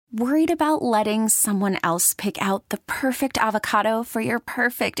Worried about letting someone else pick out the perfect avocado for your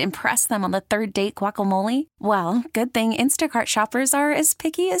perfect impress them on the third date guacamole? Well, good thing Instacart shoppers are as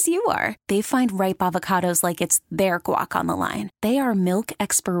picky as you are. They find ripe avocados like it's their guac on the line. They are milk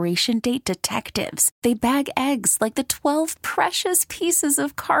expiration date detectives. They bag eggs like the 12 precious pieces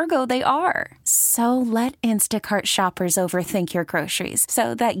of cargo they are. So let Instacart shoppers overthink your groceries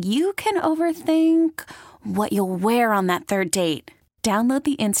so that you can overthink what you'll wear on that third date. Download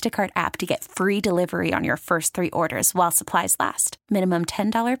the Instacart app to get free delivery on your first 3 orders while supplies last. Minimum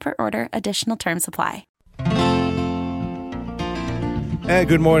 $10 per order. Additional terms apply. And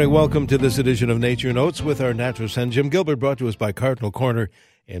good morning. Welcome to this edition of Nature Notes with our naturalist friend Jim Gilbert, brought to us by Cardinal Corner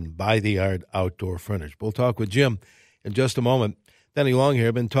and By the Yard Outdoor Furniture. We'll talk with Jim in just a moment. Denny Long here.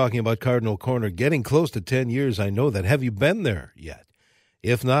 I've been talking about Cardinal Corner, getting close to 10 years. I know that. Have you been there yet?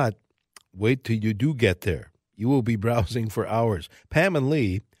 If not, wait till you do get there. You will be browsing for hours. Pam and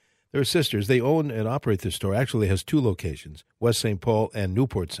Lee, they're sisters. They own and operate this store. Actually, it has 2 locations, West St. Paul and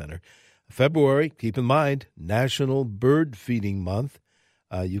Newport Center. February, keep in mind, National Bird Feeding Month.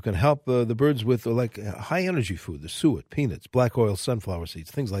 You can help the birds with high-energy food, the suet, peanuts, black oil sunflower seeds,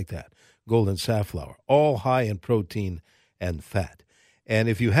 things like that, golden safflower, all high in protein and fat. And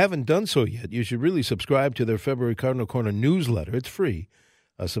if you haven't done so yet, you should really subscribe to their February Cardinal Corner newsletter. It's free.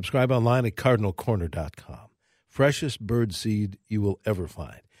 Subscribe online at cardinalcorner.com. Freshest bird seed you will ever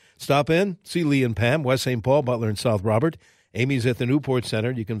find. Stop in, see Lee and Pam, West St. Paul, Butler, and South Robert. Amy's at the Newport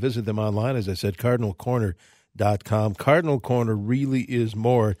Center. You can visit them online, as I said, cardinalcorner.com. Cardinal Corner really is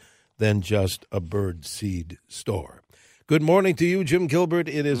more than just a bird seed store. Good morning to you, Jim Gilbert.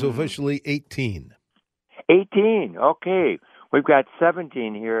 It is officially 18. 18, okay. We've got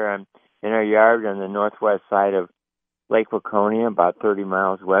 17 here in our yard on the northwest side of Lake Waconia, about 30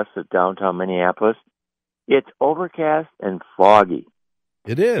 miles west of downtown Minneapolis. It's overcast and foggy.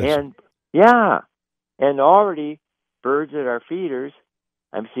 It is. And, yeah, and already birds at our feeders.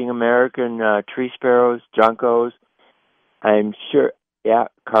 I'm seeing American tree sparrows, juncos. I'm sure,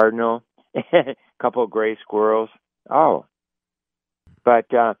 cardinal, a couple of gray squirrels. Oh. But,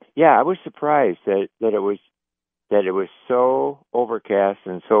 I was surprised that it was so overcast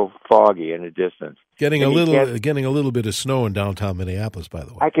and so foggy in the distance. Getting a little bit of snow in downtown Minneapolis, by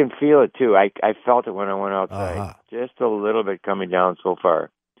the way. I can feel it too. I felt it when I went outside. Just a little bit coming down so far.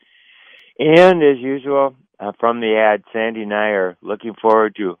 And as usual, from the ad, Sandy and I are looking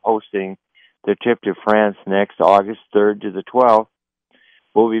forward to hosting the trip to France next August 3rd to the 12th.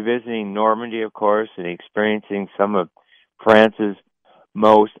 We'll be visiting Normandy, of course, and experiencing some of France's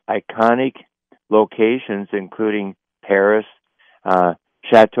most iconic locations, including Paris,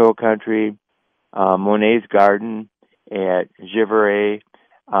 Chateau Country, Monet's Garden at Giverny,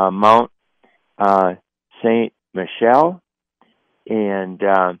 Mount Saint Michel. And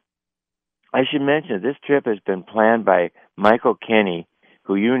I should mention this trip has been planned by Michael Kenny,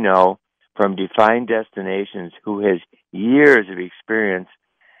 who you know from Defined Destinations, who has years of experience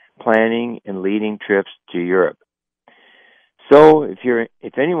planning and leading trips to Europe. So if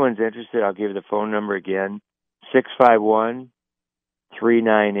anyone's interested, I'll give the phone number again,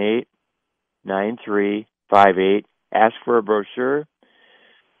 651-398-9358. Ask for a brochure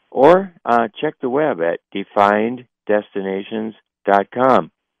or check the web at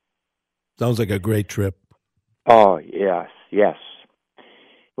defineddestinations.com. Sounds like a great trip. Oh, yes.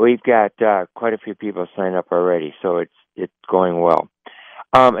 We've got quite a few people signed up already, so it's going well.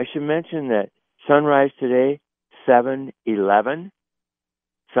 I should mention that sunrise today, 7:11,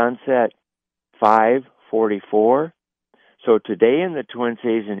 sunset 5:44. So today in the Twin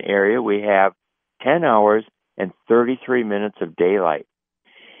Cities area, we have 10 hours and 33 minutes of daylight.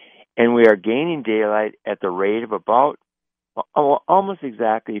 And we are gaining daylight at the rate of about almost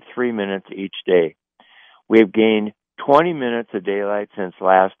exactly 3 minutes each day. We have gained 20 minutes of daylight since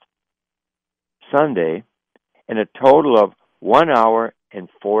last Sunday, and a total of 1 hour and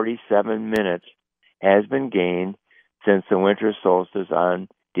 47 minutes has been gained since the winter solstice on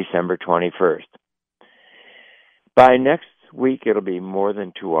December 21st. By next week, it'll be more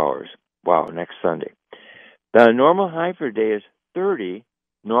than 2 hours. Wow, next Sunday. The normal high for today is 30,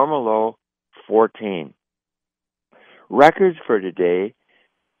 normal low 14. Records for today,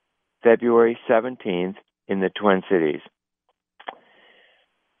 February 17th in the Twin Cities.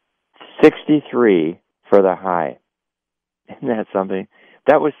 63 for the high. Isn't that something?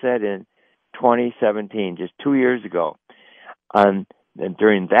 That was set in 2017, just 2 years ago. And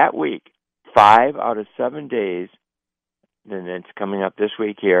during that week, 5 out of 7 days, and it's coming up this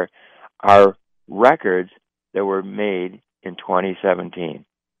week here, are records that were made in 2017.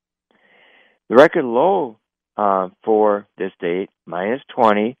 The record low for this date, minus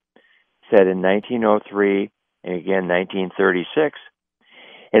 20, set in 1903 and again 1936.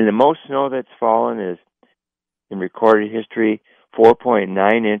 And the most snow that's fallen is, in recorded history,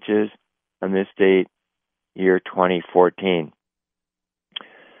 4.9 inches on this date, year 2014.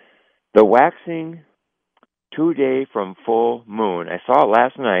 The waxing 2-day from full moon, I saw it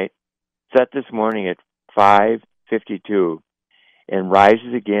last night, set this morning at 5:52 and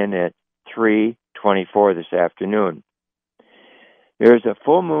rises again at 3:24 this afternoon. There is a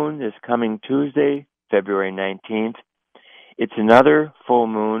full moon this coming Tuesday, February 19th. It's another full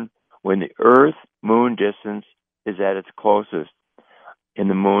moon when the Earth-Moon distance is at its closest in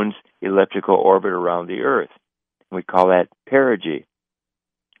the moon's elliptical orbit around the Earth. We call that perigee.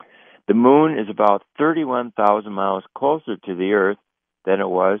 The moon is about 31,000 miles closer to the Earth than it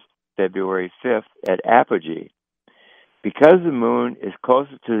was February 5th at apogee. Because the moon is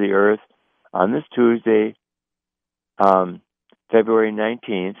closer to the Earth on this Tuesday, February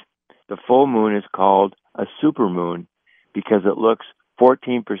 19th, the full moon is called a supermoon because it looks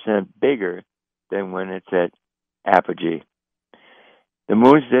 14% bigger than when it's at apogee. The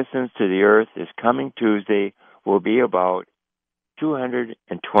moon's distance to the Earth this coming Tuesday will be about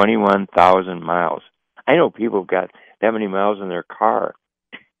 221,000 miles. I know people have got that many miles in their car.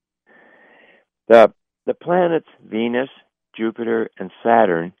 The planets Venus, Jupiter, and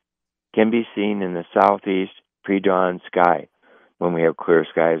Saturn can be seen in the southeast pre-dawn sky when we have clear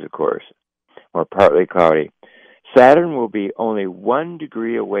skies, of course, or partly cloudy. Saturn will be only 1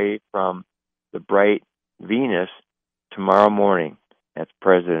 degree away from the bright Venus tomorrow morning. That's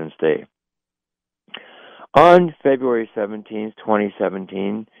President's Day. On February 17th,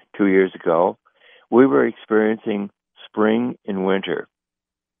 2017, 2 years ago, we were experiencing spring and winter.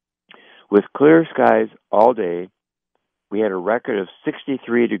 With clear skies all day, we had a record of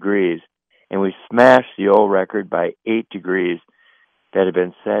 63 degrees, and we smashed the old record by 8 degrees that had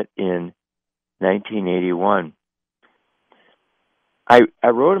been set in 1981. I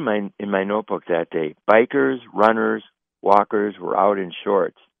wrote in my notebook that day, bikers, runners, walkers were out in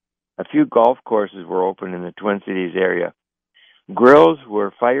shorts. A few golf courses were open in the Twin Cities area. Grills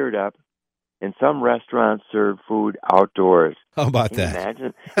were fired up, and some restaurants served food outdoors. How about that?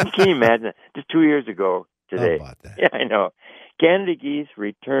 Can you imagine that? Just 2 years ago today. How about that? Yeah, I know. Canada geese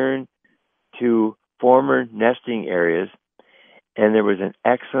returned to former nesting areas, and there was an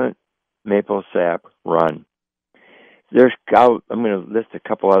excellent maple sap run. I'm going to list a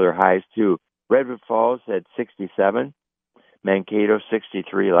couple other highs, too. Redwood Falls had 67. Mankato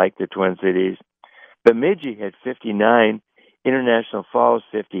 63, like the Twin Cities. Bemidji had 59, International Falls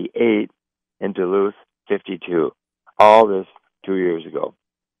 58, and Duluth 52. All this 2 years ago.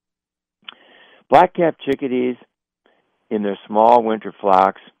 Black-capped chickadees in their small winter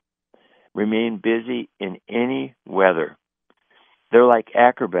flocks remain busy in any weather. They're like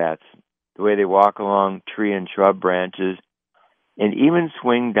acrobats, the way they walk along tree and shrub branches and even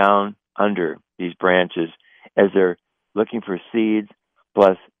swing down under these branches as they're looking for seeds,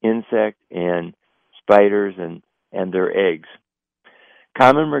 plus insect and spiders and their eggs.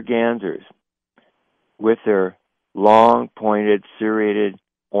 Common mergansers, with their long, pointed, serrated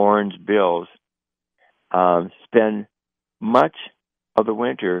orange bills, spend much of the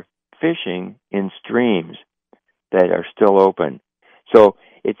winter fishing in streams that are still open. So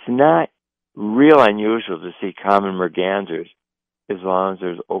it's not real unusual to see common mergansers as long as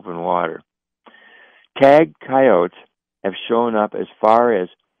there's open water. Tagged coyotes have shown up as far as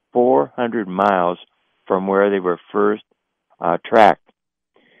 400 miles from where they were first tracked.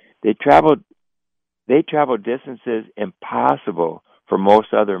 They traveled distances impossible for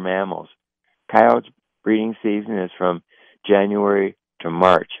most other mammals. Coyotes' breeding season is from January to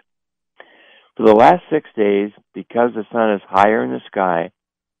March. For the last 6 days, because the sun is higher in the sky,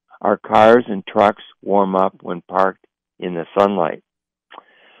 our cars and trucks warm up when parked in the sunlight.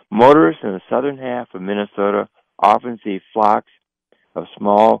 Motorists in the southern half of Minnesota often see flocks of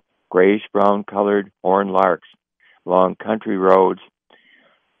small grayish-brown colored horned larks along country roads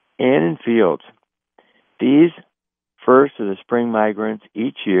and in fields. These first of the spring migrants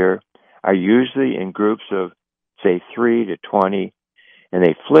each year are usually in groups of, say, 3 to 20, and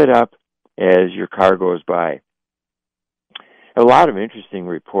they flit up as your car goes by. A lot of interesting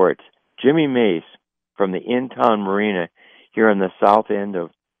reports. Jimmy Mace from the In-Town Marina here on the south end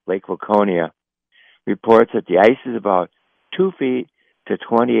of Lake Waconia reports that the ice is about 2 feet to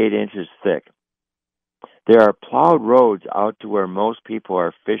 28 inches thick. There are plowed roads out to where most people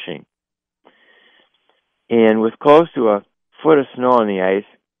are fishing. And with close to a foot of snow on the ice,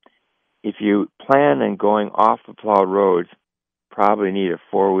 if you plan on going off the plowed roads, probably need a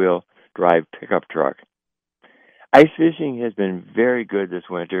four-wheel drive pickup truck. Ice fishing has been very good this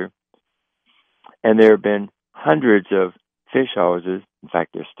winter. And there have been hundreds of fish houses, in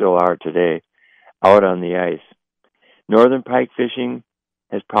fact there still are today, out on the ice. Northern pike fishing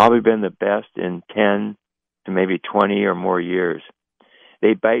has probably been the best in 10 to maybe 20 or more years.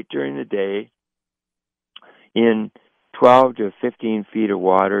 They bite during the day in 12 to 15 feet of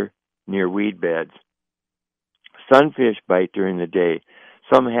water near weed beds. Sunfish bite during the day.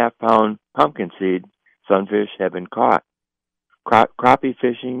 Some half-pound pumpkin seed sunfish have been caught. Crappie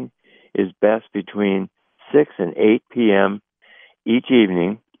fishing is best between 6 and 8 p.m. each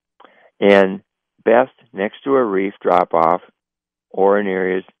evening, and best next to a reef drop-off or in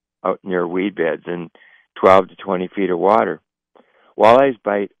areas out near weed beds in 12 to 20 feet of water. Walleyes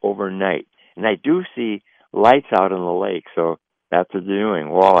bite overnight, and I do see lights out on the lake, so that's what they're doing,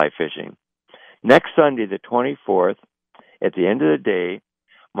 walleye fishing. Next Sunday, the 24th, at the end of the day,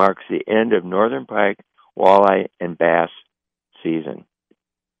 marks the end of northern pike, walleye, and bass season.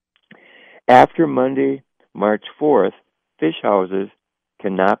 After Monday, March 4th, fish houses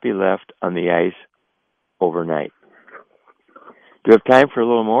cannot be left on the ice overnight. Do you have time for a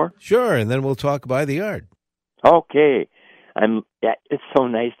little more? Sure, and then we'll talk by the yard. Okay. It's so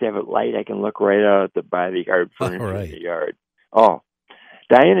nice to have it light. I can look right out at the by the yard furniture in the yard. Oh,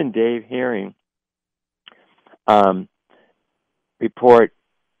 Diane and Dave Herring report.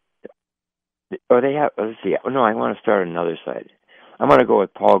 They have. Let's see. No, I want to start on another side. I'm going to go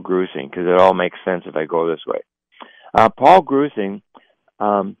with Paul Grusing because it all makes sense if I go this way. Paul Grusing,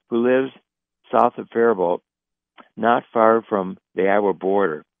 who lives south of Faribault, not far from the Iowa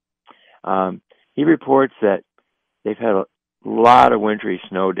border, he reports that they've had a lot of wintry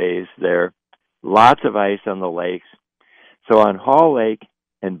snow days there, lots of ice on the lakes. So on Hall Lake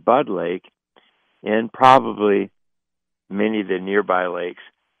and Bud Lake, and probably many of the nearby lakes,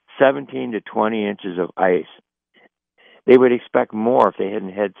 17 to 20 inches of ice. They would expect more if they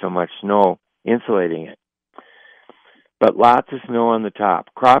hadn't had so much snow insulating it. But lots of snow on the top.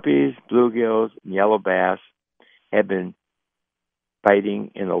 Crappies, bluegills, and yellow bass have been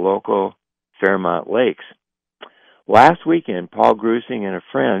biting in the local Fairmont lakes. Last weekend, Paul Grusing and a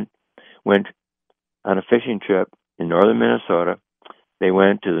friend went on a fishing trip in northern Minnesota. They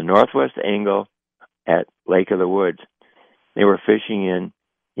went to the northwest angle at Lake of the Woods. They were fishing in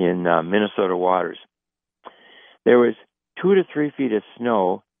Minnesota waters. There was 2 to 3 feet of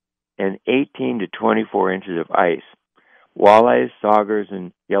snow and 18 to 24 inches of ice. Walleyes, saugers,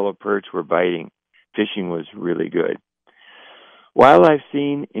 and yellow perch were biting. Fishing was really good. Wildlife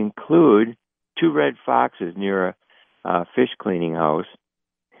seen include 2 red foxes near a fish cleaning house.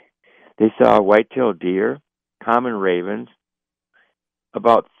 They saw white-tailed deer, common ravens,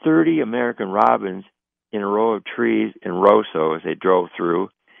 about 30 American robins in a row of trees in Rosso as they drove through,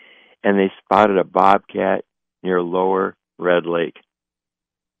 and they spotted a bobcat near Lower Red Lake.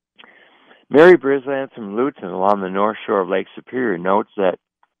 Mary Brislance from Lutzen along the north shore of Lake Superior notes that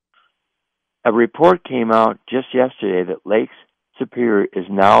a report came out just yesterday that Lake Superior is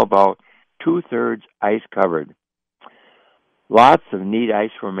now about 2/3 ice covered. Lots of neat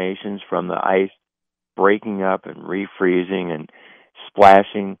ice formations from the ice breaking up and refreezing and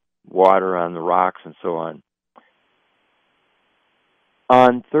splashing water on the rocks and so on.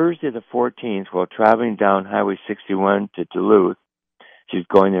 On Thursday the 14th, while traveling down Highway 61 to Duluth, she was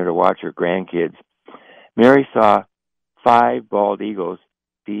going there to watch her grandkids, Mary saw 5 bald eagles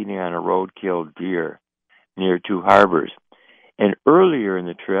feeding on a road-killed deer near 2 harbors. And earlier in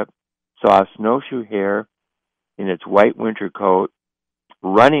the trip, saw a snowshoe hare in its white winter coat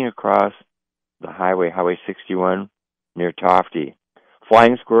running across the Highway 61 near Tofty.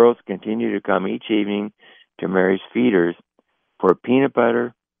 Flying squirrels continue to come each evening to Mary's feeders for peanut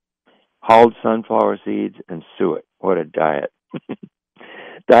butter, hulled sunflower seeds, and suet. What a diet.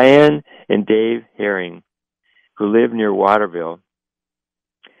 Diane and Dave Herring, who live near Waterville,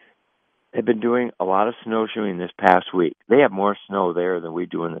 have been doing a lot of snowshoeing this past week. They have more snow there than we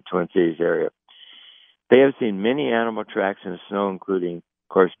do in the Twin Cities area. They have seen many animal tracks in the snow, including, of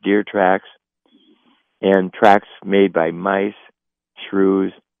course, deer tracks and tracks made by mice,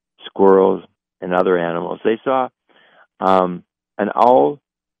 shrews, squirrels, and other animals. They saw an owl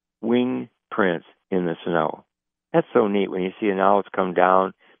wing prints in the snow. That's so neat when you see an owl come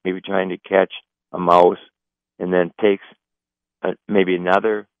down, maybe trying to catch a mouse, and then takes maybe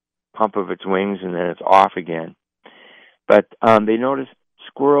another pump of its wings, and then it's off again. But they noticed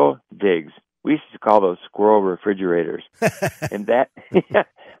squirrel digs. We used to call those squirrel refrigerators. And that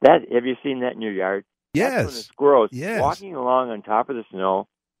have you seen that in your yard? Yes. That's when the squirrels yes. walking along on top of the snow,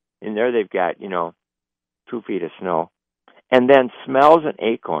 and there they've got, 2 feet of snow, and then smells an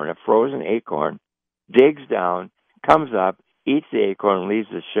acorn, a frozen acorn, digs down, comes up, eats the acorn, leaves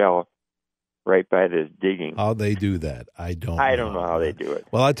the shell right by this digging. How they do that, I don't know. I don't know how they do it.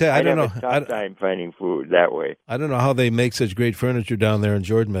 Well, I tell you, I don't know. I'd have a tough time finding food that way. I don't know how they make such great furniture down there in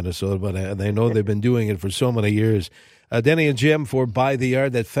Jordan, Minnesota, but they know they've been doing it for so many years. Denny and Jim for By the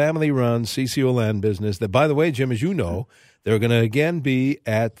Yard, that family-run CCO land business. That, by the way, Jim, as you know, they're going to again be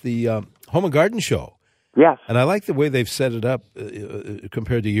at the Home and Garden Show. Yes. And I like the way they've set it up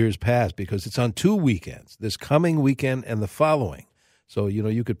compared to years past, because it's on 2 weekends, this coming weekend and the following. So,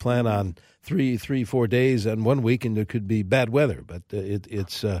 you could plan on 4 days and 1 week, and it could be bad weather, but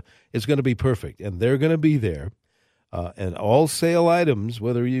it's going to be perfect. And they're going to be there. And all sale items,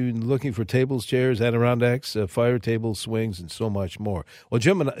 whether you're looking for tables, chairs, Adirondacks, fire tables, swings, and so much more. Well,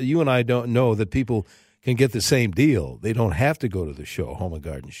 Jim, you and I don't know that people can get the same deal. They don't have to go to the show, Home and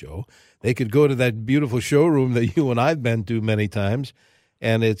Garden Show. They could go to that beautiful showroom that you and I've been to many times,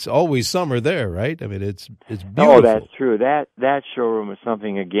 and it's always summer there, right? I mean, it's beautiful. Oh, that's true. That showroom is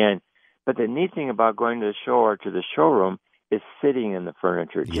something again. But the neat thing about going to the show or to the showroom is sitting in the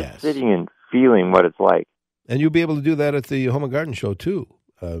furniture, just sitting and feeling what it's like. And you'll be able to do that at the Home and Garden Show, too.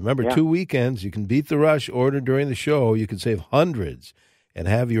 Remember, 2 weekends, you can beat the rush, order during the show. You can save hundreds and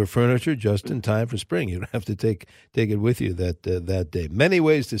have your furniture just in time for spring. You don't have to take it with you that day. Many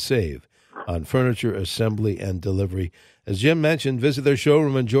ways to save on furniture assembly and delivery. As Jim mentioned, visit their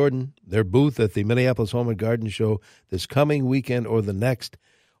showroom in Jordan, their booth at the Minneapolis Home and Garden Show this coming weekend or the next.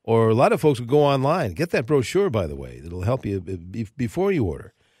 Or a lot of folks will go online. Get that brochure, by the way. It'll help you before you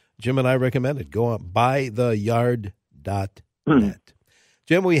order. Jim and I recommend it. Go on bytheyard.net.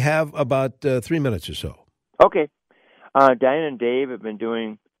 Jim, we have about 3 minutes or so. Okay. Diane and Dave have been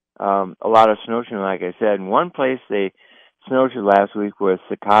doing a lot of snowshoeing, like I said. And one place they snowshoed last week was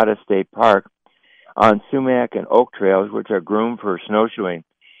Cicada State Park on Sumac and Oak Trails, which are groomed for snowshoeing.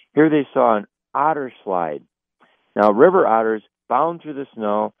 Here they saw an otter slide. Now, river otters bound through the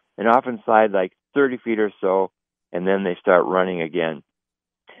snow and often slide like 30 feet or so, and then they start running again.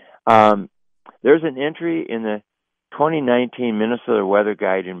 There's an entry in the 2019 Minnesota Weather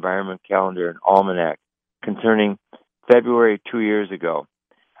Guide Environment Calendar and Almanac concerning February 2 years ago.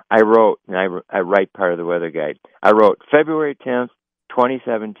 I wrote, and I write part of the weather guide, I wrote February 10th,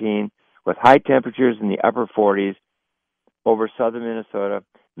 2017, with high temperatures in the upper 40s over southern Minnesota,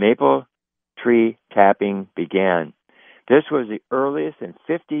 maple tree tapping began. This was the earliest in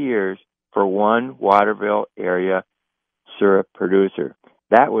 50 years for one Waterville area syrup producer.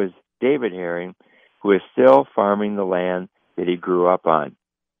 That was David Herring, who is still farming the land that he grew up on.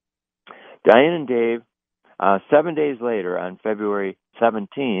 Diane and Dave, 7 days later, on February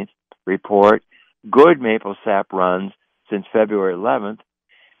 17th, report good maple sap runs since February 11th,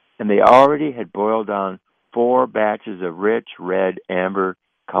 and they already had boiled down 4 batches of rich, red,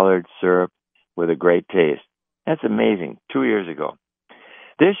 amber-colored syrup with a great taste. That's amazing, 2 years ago.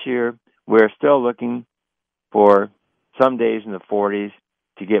 This year, we're still looking for some days in the 40s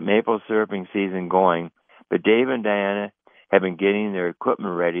to get maple syruping season going, but Dave and Diana have been getting their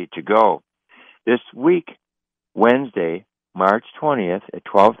equipment ready to go. This week, Wednesday, March 20th at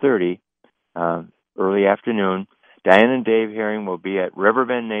 12:30, early afternoon, Diana and Dave Herring will be at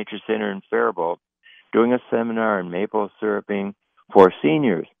Riverbend Nature Center in Faribault doing a seminar on maple syruping for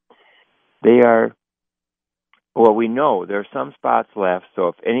seniors. We know there are some spots left, so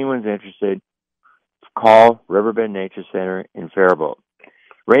if anyone's interested, call Riverbend Nature Center in Faribault.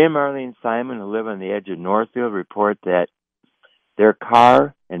 Ray and Marlene Simon, who live on the edge of Northfield, report that their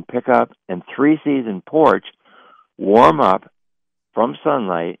car and pickup and 3-season porch warm up from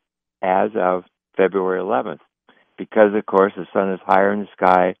sunlight as of February 11th because, of course, the sun is higher in the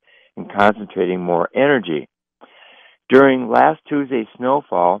sky and concentrating more energy. During last Tuesday's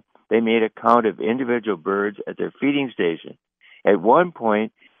snowfall, they made a count of individual birds at their feeding station. At one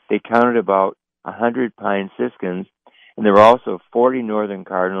point, they counted about 100 pine siskins, and there were also 40 northern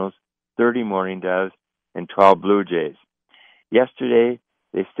cardinals, 30 mourning doves, and 12 blue jays. Yesterday,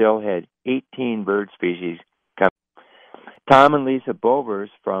 they still had 18 bird species coming. Tom and Lisa Bovers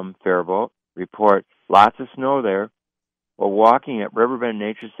from Faribault report lots of snow there. While walking at Riverbend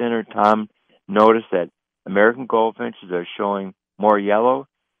Nature Center, Tom noticed that American goldfinches are showing more yellow,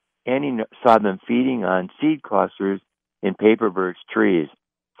 and he saw them feeding on seed clusters in paper birch trees.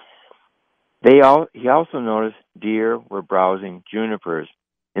 He also noticed deer were browsing junipers.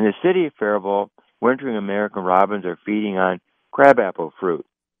 In the city of Faribault, wintering American robins are feeding on crabapple fruit.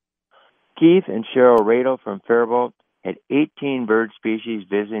 Keith and Cheryl Radel from Faribault had 18 bird species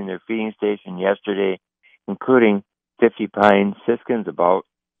visiting their feeding station yesterday, including 50 pine siskins, about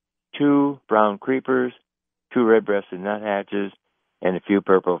 2 brown creepers, 2 red-breasted nuthatches, and a few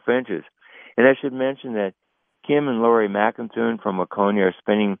purple finches. And I should mention that Kim and Lori McIntoon from Waconia are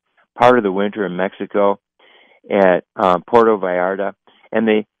spending part of the winter in Mexico at Puerto Vallarta, and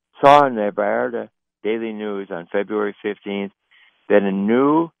they saw in the Vallarta Daily News on February 15th that a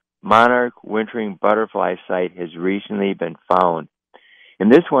new monarch wintering butterfly site has recently been found.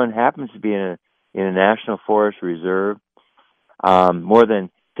 And this one happens to be in a national forest reserve, more than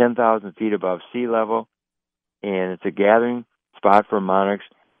 10,000 feet above sea level, and it's a gathering spot for monarchs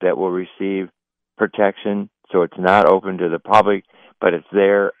that will receive protection, so it's not open to the public, but it's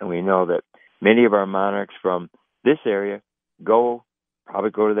there, and we know that many of our monarchs from this area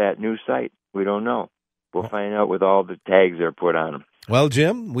probably go to that new site. We don't know. We'll find out with all the tags that are put on them. Well,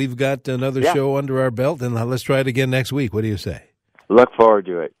 Jim, we've got another show under our belt, and let's try it again next week. What do you say? Look forward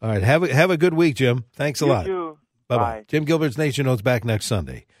to it. All right. Have a good week, Jim. Thanks a lot. You too. Bye-bye. Bye. Jim Gilbert's Nature Notes back next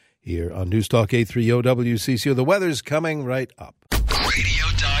Sunday here on News Talk 830 WCCO. The weather's coming right up. Radio.com.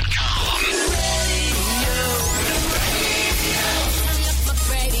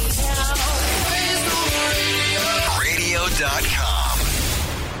 Radio.com.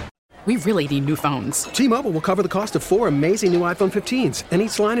 We really need new phones. T-Mobile will cover the cost of 4 amazing new iPhone 15s, and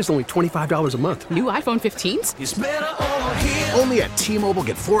each line is only $25 a month. New iPhone 15s? It's better over here. Only at T-Mobile,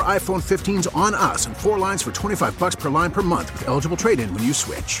 get 4 iPhone 15s on us and 4 lines for $25 per line per month with eligible trade-in when you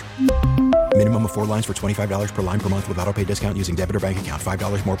switch. Minimum of 4 lines for $25 per line per month with autopay discount using debit or bank account.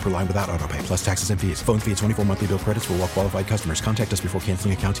 $5 more per line without autopay, plus taxes and fees. Phone fee at 24 monthly bill credits for well-qualified customers. Contact us before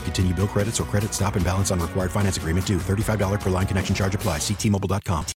canceling account to continue bill credits or credit stop and balance on required finance agreement due. $35 per line connection charge applies. See T-Mobile.com.